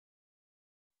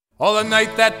Oh, the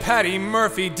night that Paddy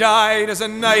Murphy died is a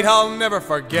night I'll never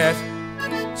forget.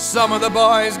 Some of the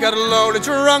boys got loaded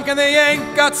drunk and they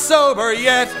ain't got sober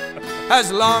yet.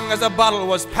 As long as a bottle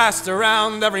was passed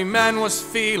around, every man was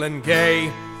feeling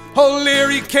gay.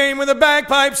 O'Leary came with the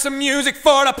bagpipes and music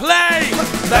for to play.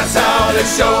 That's how they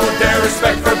showed their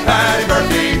respect for Paddy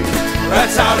Murphy.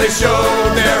 That's how they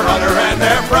showed their honor and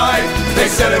their pride. They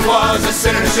said it was a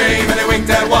sin and a shame, and they winked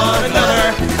at one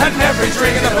another. And every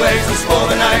drink in the place was full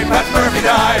the night Pat Murphy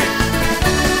died.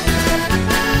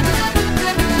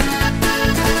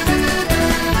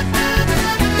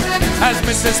 As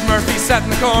Mrs. Murphy sat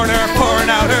in the corner pouring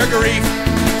out her grief,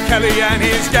 Kelly and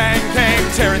his gang came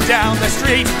tearing down the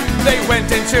street. They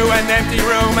went into an empty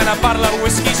room and a bottle of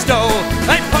whiskey stole.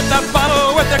 They put the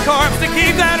bottle with the corpse to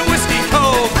keep that whiskey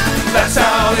cold. That's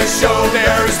how they showed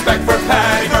their respect for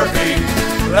Paddy Murphy.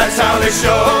 That's how they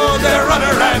showed their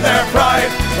honor and their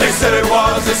pride. They said it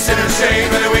was a sin and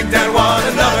shame, and they winked at one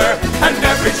another. And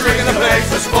every drink in the place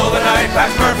was full the night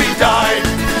Pat Murphy died.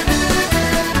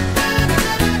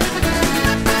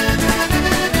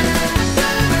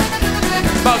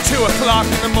 About 2 o'clock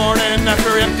in the morning,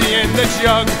 after emptying the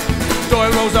jug, Doyle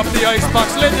rose up the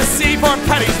icebox lid to see poor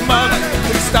Paddy's mug.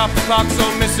 We stopped the clock so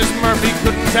Mrs. Murphy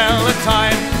couldn't tell the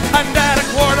time, and at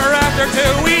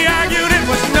 2:15 we argued it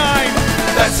was 9.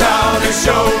 That's how they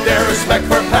showed their respect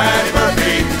for Paddy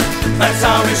Murphy. That's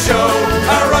how they showed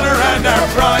our honor and our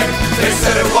pride. They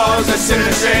said it was a sin and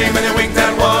a shame, and they winked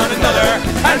at one another.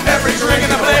 And every drink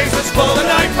in the place was full the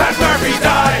night Pat Murphy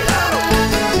died.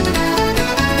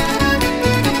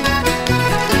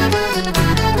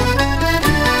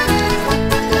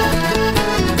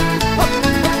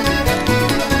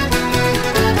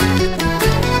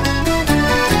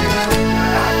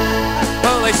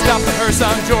 Stopped the hearse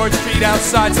on George Street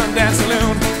outside Sundance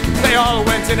Saloon. They all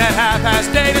went in at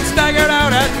 8:30 and staggered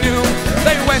out at noon.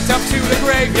 They went up to the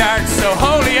graveyard, so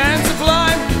holy and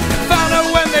sublime. Found out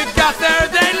when they got there,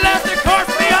 they left the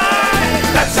corpse behind.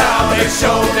 That's how they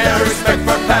showed their respect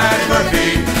for Paddy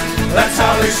Murphy. That's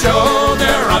how they showed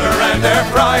their honor and their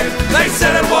pride. They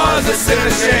said it was a sin and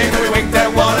a shame, and we winked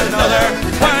at one another.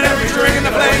 When every drink in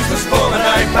the place was full the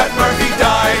night Pat Murphy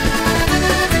died.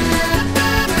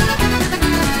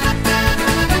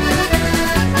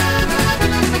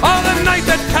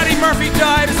 Paddy Murphy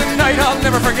died is a night I'll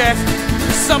never forget.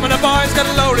 Some of the boys got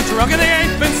loaded drunk and they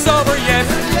ain't been sober yet.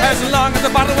 As long as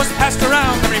the bottle was passed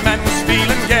around, every man was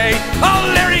feeling gay.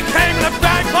 O'Leary came with the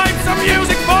bagpipes and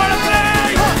music for to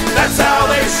play. That's how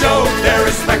they showed their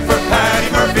respect for Paddy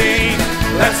Murphy.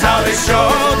 That's how they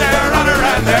showed their honor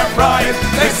and their pride.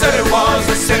 They said it was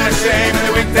a sin and a shame, and